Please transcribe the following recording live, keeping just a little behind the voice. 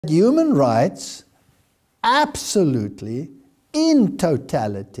Human rights absolutely, in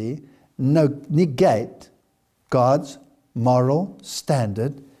totality, negate God's moral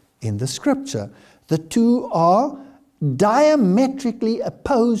standard in the Scripture. The two are diametrically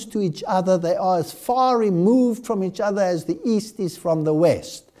opposed to each other. They are as far removed from each other as the East is from the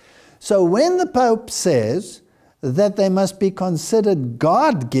West. So when the Pope says that they must be considered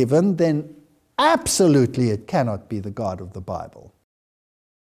God-given, then absolutely it cannot be the God of the Bible.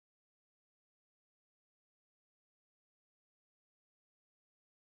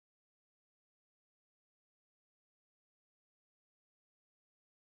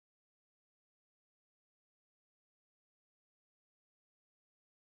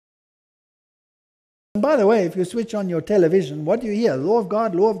 And by the way, if you switch on your television, what do you hear? Law of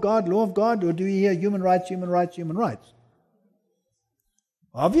God, law of God, law of God, or do you hear human rights, human rights, human rights?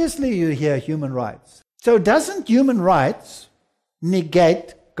 Obviously you hear human rights. So doesn't human rights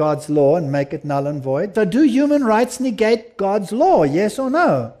negate God's law and make it null and void? So do human rights negate God's law, yes or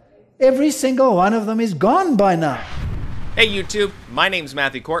no? Every single one of them is gone by now. Hey YouTube, my name's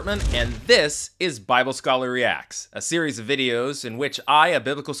Matthew Korpman, and this is Bible Scholar Reacts, a series of videos in which I, a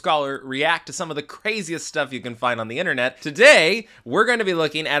biblical scholar, react to some of the craziest stuff you can find on the internet. Today, we're going to be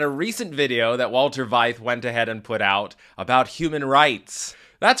looking at a recent video that Walter Veith went ahead and put out about human rights.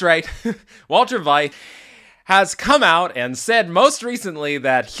 That's right, Walter Veith has come out and said most recently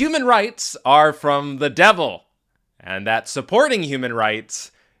that human rights are from the devil, and that supporting human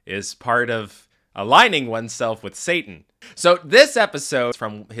rights is part of aligning oneself with Satan. So this episode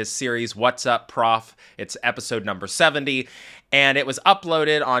from his series, What's Up, Prof? It's episode number 70, and it was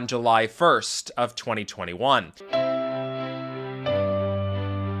uploaded on July 1st of 2021.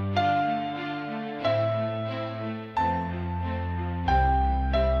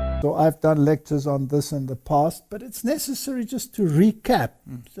 So I've done lectures on this in the past, but it's necessary just to recap,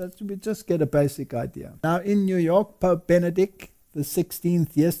 so that we just get a basic idea. Now in New York, Pope Benedict the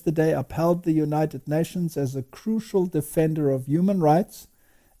 16th yesterday upheld the United Nations as a crucial defender of human rights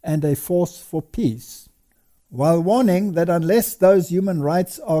and a force for peace, while warning that unless those human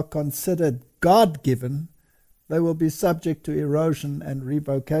rights are considered God-given, they will be subject to erosion and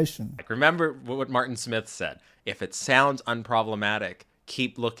revocation. Remember what Martin Smith said, if it sounds unproblematic,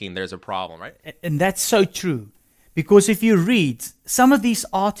 keep looking, there's a problem, right? And that's so true, because if you read some of these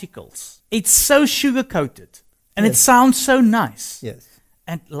articles, it's so sugar-coated. And yes, it sounds so nice. Yes.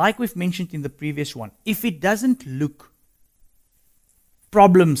 And like we've mentioned in the previous one, if it doesn't look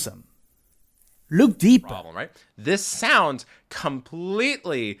problemsome, look deeper. Problem, right? This sounds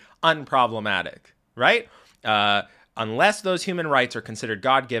completely unproblematic, right? Unless those human rights are considered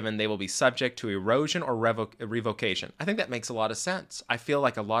God-given, they will be subject to erosion or revocation. I think that makes a lot of sense. I feel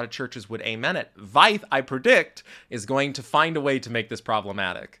like a lot of churches would amen it. Veith, I predict, is going to find a way to make this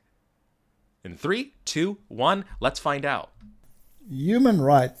problematic. In 3, 2, 1, let's find out. Human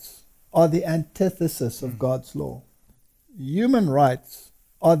rights are the antithesis of God's law. Human rights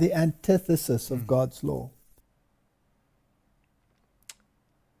are the antithesis of God's law.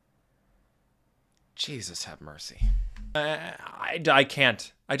 Jesus have mercy. I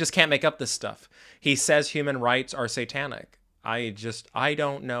can't. I just can't make up this stuff. He says human rights are satanic. I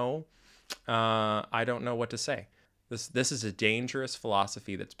don't know. I don't know what to say. This is a dangerous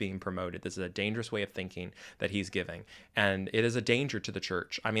philosophy that's being promoted. This is a dangerous way of thinking that he's giving. And it is a danger to the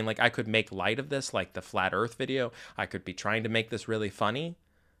church. I mean, like, I could make light of this, like the flat earth video. I could be trying to make this really funny.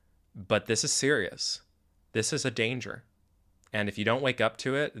 But this is serious. This is a danger. And if you don't wake up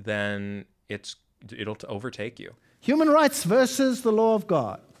to it, then it'll overtake you. Human rights versus the law of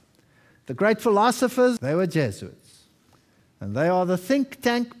God. The great philosophers, they were Jesuits. And they are the think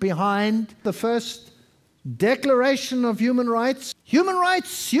tank behind the first Declaration of Human Rights. Human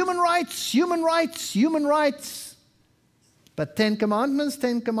rights, human rights, human rights, human rights. But 10 Commandments,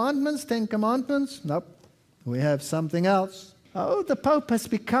 10 Commandments, 10 Commandments. Nope, we have something else. Oh, the Pope has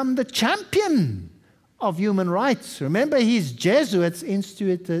become the champion of human rights. Remember, his Jesuits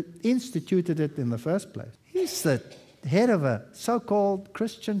instituted it in the first place. He's the head of a so-called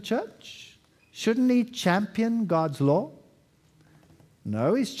Christian church. Shouldn't he champion God's law?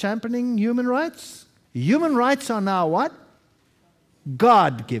 No, he's championing human rights. Human rights are now what?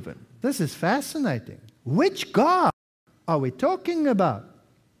 God-given. This is fascinating. Which God are we talking about?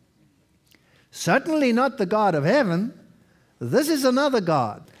 Certainly not the God of heaven. This is another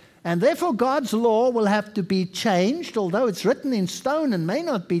God. And therefore God's law will have to be changed, although it's written in stone and may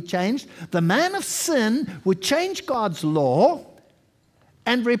not be changed. The man of sin would change God's law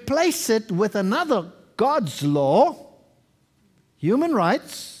and replace it with another God's law, human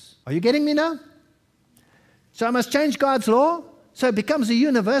rights. Are you getting me now? So I must change God's law, So it becomes a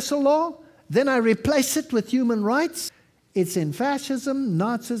universal law. Then I replace it with human rights. It's in fascism,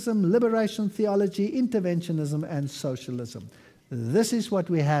 Nazism, liberation theology, interventionism, and socialism. This is what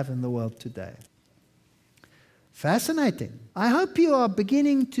we have in the world today. Fascinating. I hope you are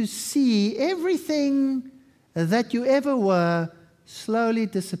beginning to see everything that you ever were slowly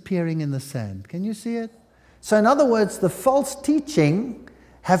disappearing in the sand. Can you see it? So in other words, the false teaching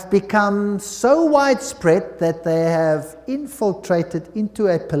have become so widespread that they have infiltrated into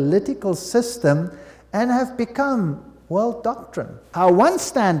a political system and have become world doctrine. How one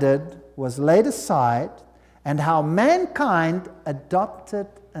standard was laid aside and how mankind adopted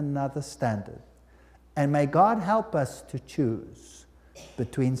another standard. And may God help us to choose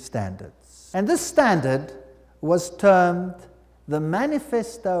between standards. And this standard was termed the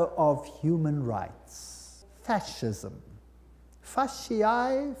Manifesto of Human Rights. Fascism.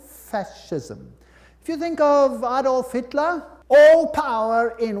 Fasciae, fascism. If you think of Adolf Hitler, all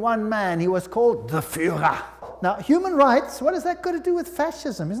power in one man. He was called the Führer. Now, human rights, what has that got to do with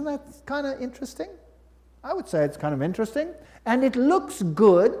fascism? Isn't that kind of interesting? I would say it's kind of interesting. And it looks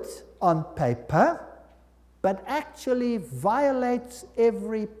good on paper, but actually violates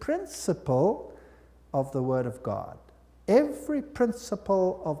every principle of the Word of God. Every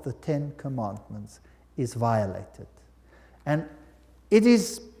principle of the Ten Commandments is violated. And it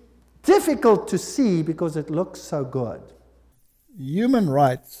is difficult to see because it looks so good. Human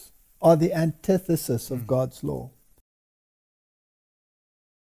rights are the antithesis of God's law.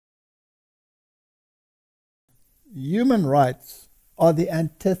 Human rights are the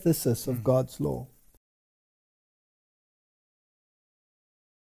antithesis of God's law.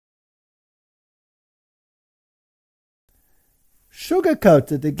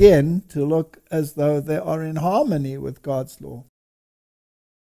 Sugar-coated again to look as though they are in harmony with God's law.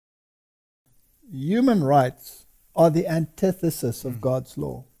 Human rights are the antithesis of God's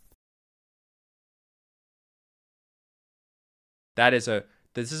law.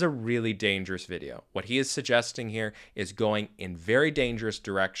 This is a really dangerous video. What he is suggesting here is going in very dangerous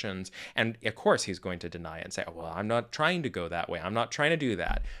directions. And of course, he's going to deny it and say, oh, well, I'm not trying to go that way. I'm not trying to do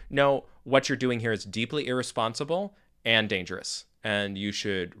that. No, what you're doing here is deeply irresponsible and dangerous. And you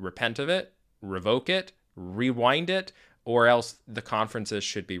should repent of it, revoke it, rewind it, or else the conferences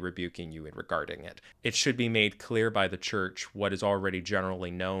should be rebuking you regarding it. It should be made clear by the church what is already generally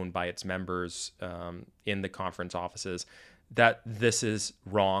known by its members in the conference offices, that this is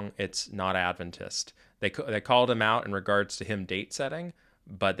wrong. It's not Adventist. They called him out in regards to him date setting,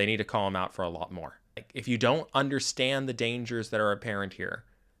 but they need to call him out for a lot more. If you don't understand the dangers that are apparent here,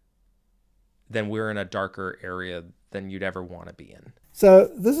 then we're in a darker area than you'd ever want to be in. So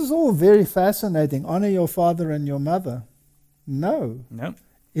this is all very fascinating. Honor your father and your mother. No.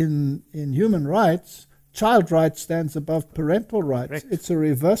 In human rights, child rights stands above parental rights. Correct. It's a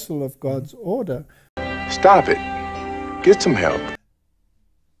reversal of God's order. Stop it. Get some help.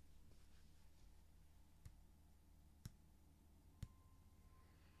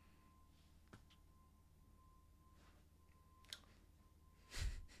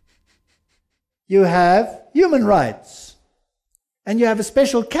 You have human rights. And you have a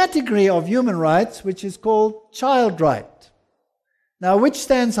special category of human rights which is called child right. Now, which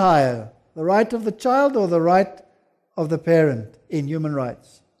stands higher? The right of the child or the right of the parent in human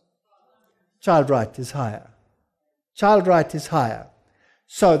rights? Child right is higher. Child right is higher.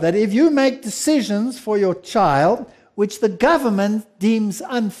 So that if you make decisions for your child which the government deems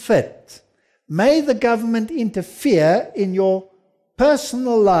unfit, may the government interfere in your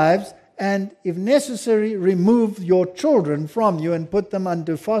personal lives and, if necessary, remove your children from you and put them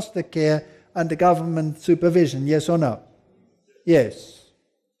under foster care under government supervision. Yes or no? Yes.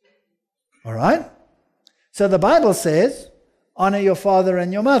 All right? So the Bible says, honor your father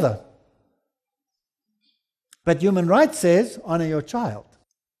and your mother. But human rights says, honor your child.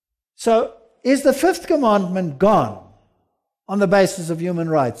 So, is the fifth commandment gone on the basis of human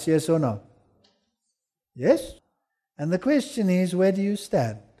rights? Yes or no? Yes. And the question is, where do you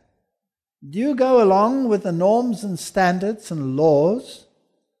stand? Do you go along with the norms and standards and laws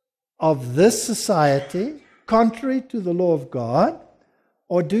of this society, contrary to the law of God,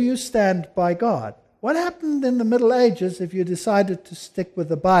 or do you stand by God? What happened in the Middle Ages if you decided to stick with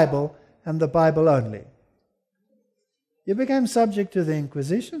the Bible and the Bible only? You became subject to the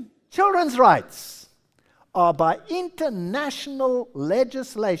Inquisition. Children's rights are by international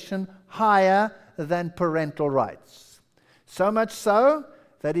legislation higher than parental rights. So much so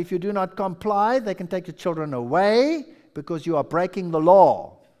that if you do not comply, they can take your children away because you are breaking the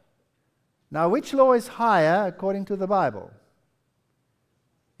law. Now, which law is higher according to the Bible?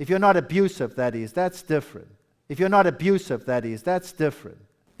 If you're not abusive, that is, that's different. If you're not abusive, that is, that's different.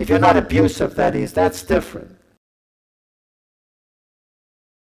 If you're not abusive, that is, that's different.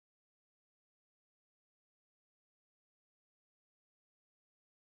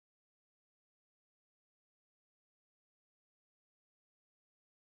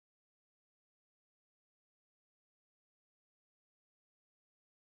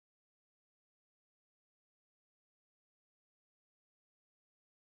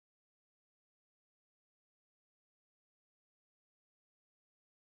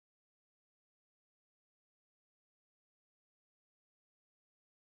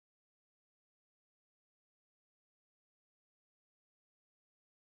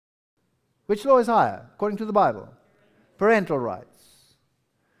 Which law is higher, according to the Bible? Parental rights.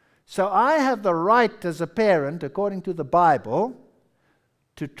 So I have the right as a parent, according to the Bible,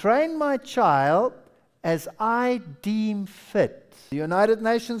 to train my child as I deem fit. The United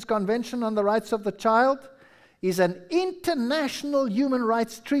Nations Convention on the Rights of the Child is an international human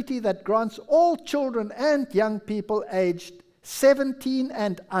rights treaty that grants all children and young people aged 17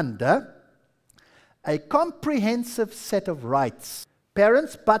 and under a comprehensive set of rights.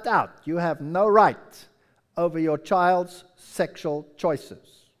 Parents, butt out. You have no right over your child's sexual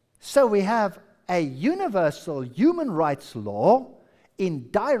choices. So we have a universal human rights law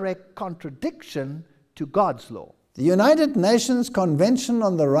in direct contradiction to God's law. The United Nations Convention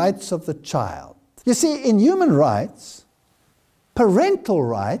on the Rights of the Child. You see, in human rights, parental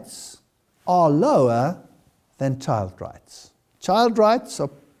rights are lower than child rights. Child rights are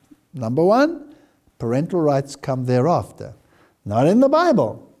number one, parental rights come thereafter. Not in the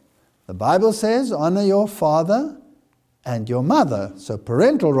Bible. The Bible says, honor your father and your mother. So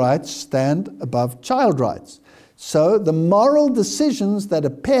parental rights stand above child rights. So the moral decisions that a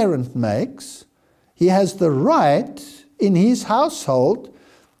parent makes, he has the right in his household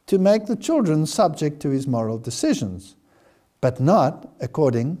to make the children subject to his moral decisions, but not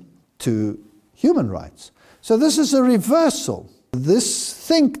according to human rights. So this is a reversal. This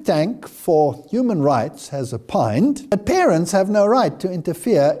think tank for human rights has opined that parents have no right to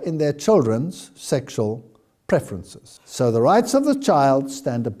interfere in their children's sexual preferences. So the rights of the child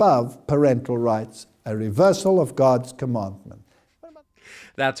stand above parental rights, a reversal of God's commandment.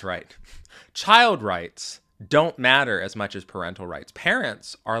 That's right. Child rights don't matter as much as parental rights.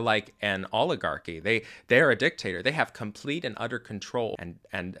 Parents are like an oligarchy. They're a dictator. They have complete and utter control, and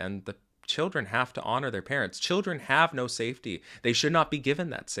the children have to honor their parents. Children have no safety. They should not be given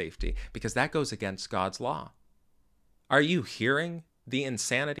that safety because that goes against God's law. Are you hearing the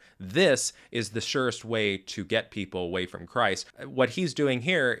insanity? This is the surest way to get people away from Christ. What he's doing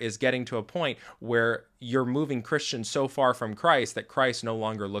here is getting to a point where you're moving Christians so far from Christ that Christ no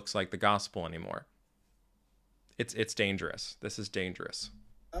longer looks like the gospel anymore. It's dangerous. This is dangerous.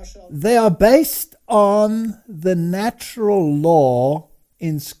 They are based on the natural law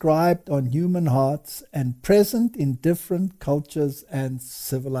inscribed on human hearts and present in different cultures and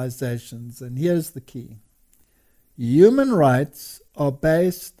civilizations. And here's the key. Human rights are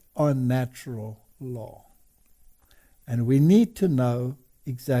based on natural law. And we need to know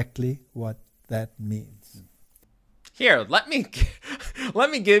exactly what that means. Here, let me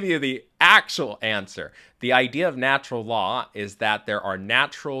give you the actual answer. The idea of natural law is that there are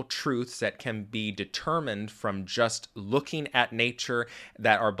natural truths that can be determined from just looking at nature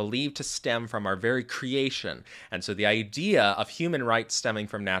that are believed to stem from our very creation. And so the idea of human rights stemming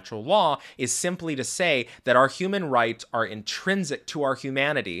from natural law is simply to say that our human rights are intrinsic to our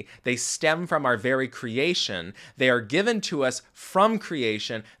humanity. They stem from our very creation. They are given to us from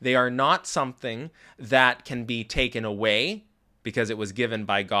creation. They are not something that can be taken away because it was given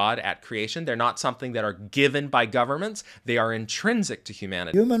by God at creation. They're not something that are given by governments. They are intrinsic to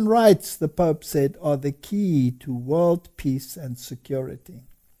humanity. Human rights, the Pope said, are the key to world peace and security.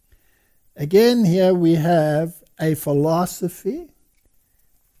 Again, here we have a philosophy,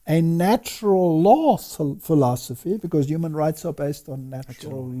 a natural law philosophy, because human rights are based on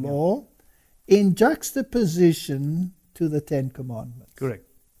natural law, in juxtaposition to the Ten Commandments. Correct.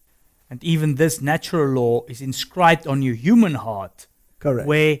 And even this natural law is inscribed on your human heart. Correct.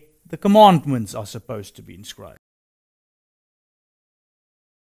 Where the commandments are supposed to be inscribed.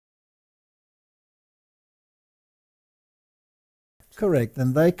 Correct.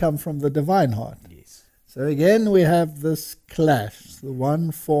 And they come from the divine heart. Yes. So again, we have this clash, the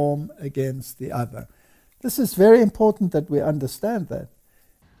one form against the other. This is very important that we understand that.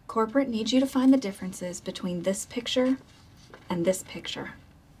 Corporate needs you to find the differences between this picture and this picture.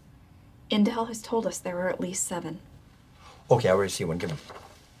 Intel has told us there are at least 7. Okay, I already see one. Give him.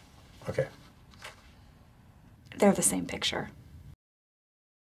 Okay. They're the same picture.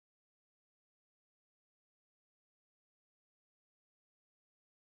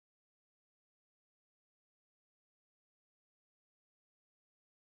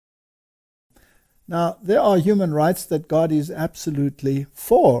 Now, there are human rights that God is absolutely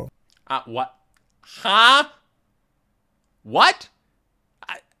for. What? Huh? What?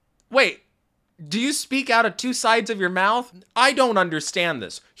 Wait, do you speak out of two sides of your mouth? I don't understand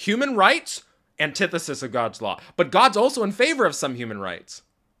this. Human rights? Antithesis of God's law. But God's also in favor of some human rights.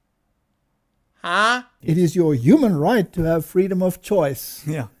 Huh? It is your human right to have freedom of choice.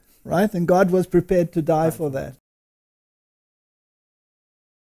 Yeah. Right? And God was prepared to die for that.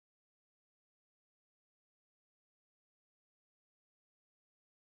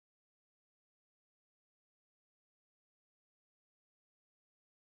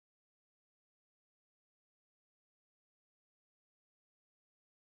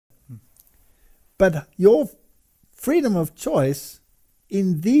 But your freedom of choice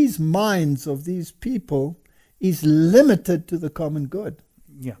in these minds of these people is limited to the common good,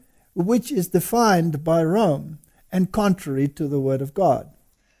 Yeah. which is defined by Rome and contrary to the Word of God.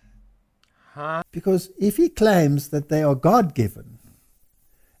 Huh? Because if he claims that they are God-given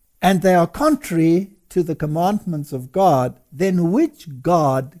and they are contrary to the commandments of God, then which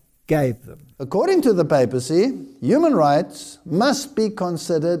God gave them? According to the papacy, human rights must be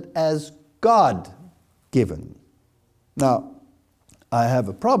considered as God-given. Now, I have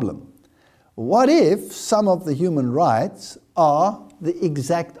a problem. What if some of the human rights are the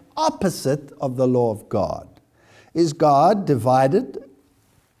exact opposite of the law of God? Is God divided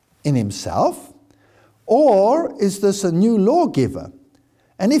in himself? Or is this a new lawgiver?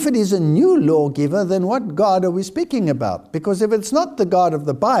 And if it is a new lawgiver, then what God are we speaking about? Because if it's not the God of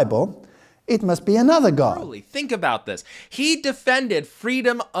the Bible, it must be another God. Truly, think about this. He defended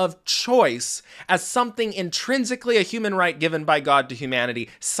freedom of choice as something intrinsically a human right given by God to humanity,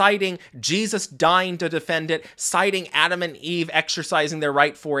 citing Jesus dying to defend it, citing Adam and Eve exercising their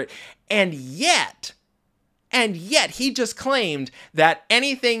right for it. And yet he just claimed that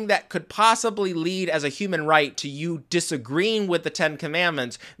anything that could possibly lead as a human right to you disagreeing with the Ten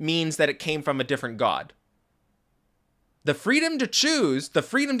Commandments means that it came from a different God. The freedom to choose, the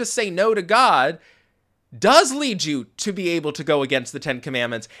freedom to say no to God, does lead you to be able to go against the Ten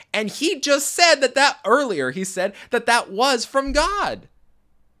Commandments. And he just said that earlier, he said that was from God.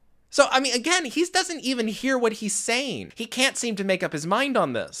 So, I mean, again, he doesn't even hear what he's saying. He can't seem to make up his mind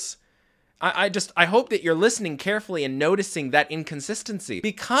on this. I hope that you're listening carefully and noticing that inconsistency,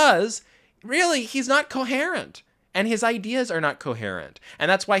 because really he's not coherent and his ideas are not coherent.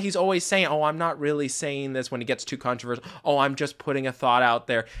 And that's why he's always saying, oh, I'm not really saying this when he gets too controversial. Oh, I'm just putting a thought out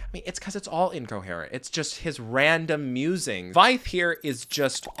there. I mean, it's because it's all incoherent. It's just his random musing. Veith here is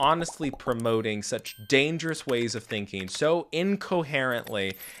just honestly promoting such dangerous ways of thinking so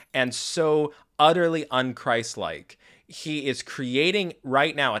incoherently and so utterly un-Christ-like. He is creating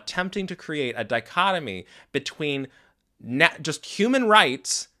right now, attempting to create a dichotomy between just human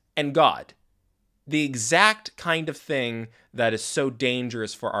rights and God. The exact kind of thing that is so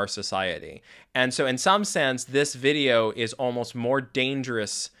dangerous for our society. And so in some sense, this video is almost more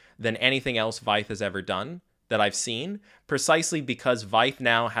dangerous than anything else Veith has ever done that I've seen, precisely because Veith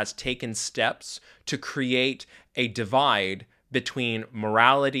now has taken steps to create a divide between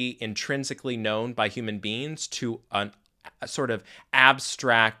morality intrinsically known by human beings to a sort of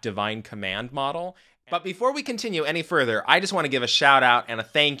abstract divine command model. But before we continue any further, I just want to give a shout out and a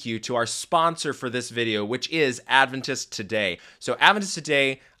thank you to our sponsor for this video, which is Adventist Today. So Adventist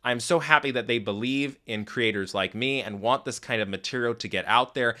Today, I'm so happy that they believe in creators like me and want this kind of material to get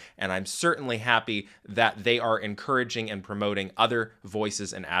out there. And I'm certainly happy that they are encouraging and promoting other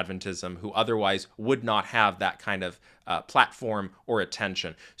voices in Adventism who otherwise would not have that kind of platform or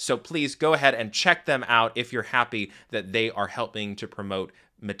attention. So please go ahead and check them out if you're happy that they are helping to promote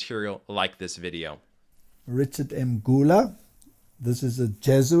material like this video. Richard M. Gula, this is a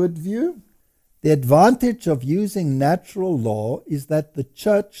Jesuit view. The advantage of using natural law is that the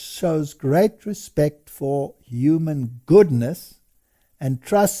church shows great respect for human goodness and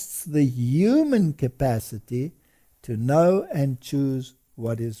trusts the human capacity to know and choose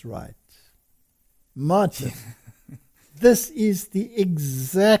what is right. Martin, this is the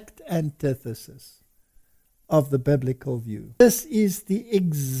exact antithesis of the biblical view. This is the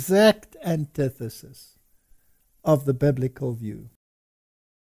exact antithesis of the biblical view.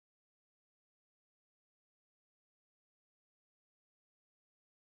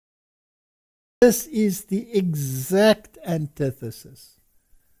 This is the exact antithesis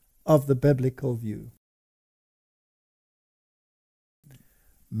of the biblical view.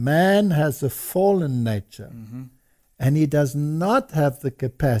 Man has a fallen nature, and he does not have the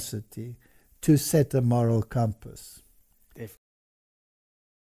capacity to set a moral compass.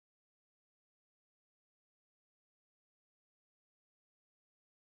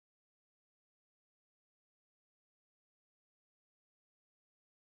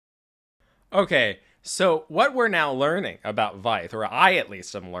 Okay, so what we're now learning about Veith, or I at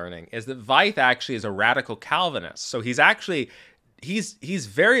least am learning, is that Veith actually is a radical Calvinist. So he's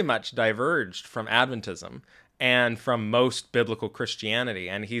very much diverged from Adventism and from most biblical Christianity.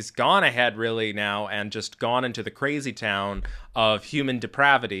 And he's gone ahead really now and just gone into the crazy town of human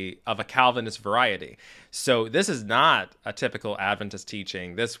depravity of a Calvinist variety. So this is not a typical Adventist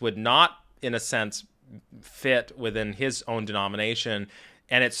teaching. This would not, in a sense, fit within his own denomination.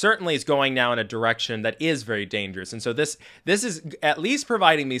 And it certainly is going now in a direction that is very dangerous. And so this is at least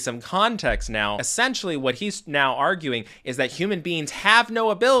providing me some context now. Essentially, what he's now arguing is that human beings have no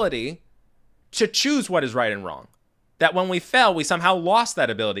ability to choose what is right and wrong. That when we fell, we somehow lost that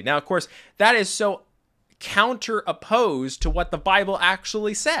ability. Now, of course, that is so counter-opposed to what the Bible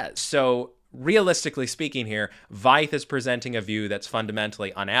actually says. So realistically speaking here, Veith is presenting a view that's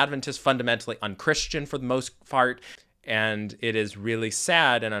fundamentally un-Adventist, fundamentally un-Christian for the most part. And it is really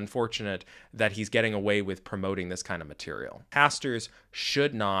sad and unfortunate that he's getting away with promoting this kind of material. Pastors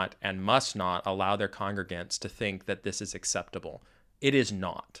should not and must not allow their congregants to think that this is acceptable. It is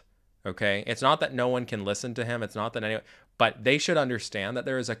not, okay? It's not that no one can listen to him. It's not that anyone, but they should understand that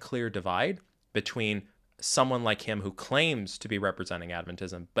there is a clear divide between someone like him who claims to be representing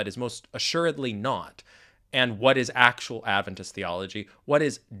Adventism, but is most assuredly not, and what is actual Adventist theology, what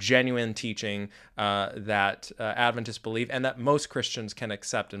is genuine teaching that Adventists believe and that most Christians can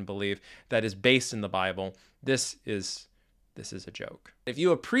accept and believe that is based in the Bible. This is a joke. If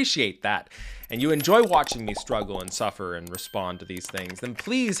you appreciate that and you enjoy watching me struggle and suffer and respond to these things, then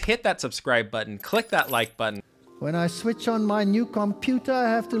please hit that subscribe button, click that like button. When I switch on my new computer, I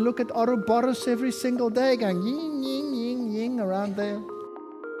have to look at Ouroboros every single day going ying, ying, ying, ying around there.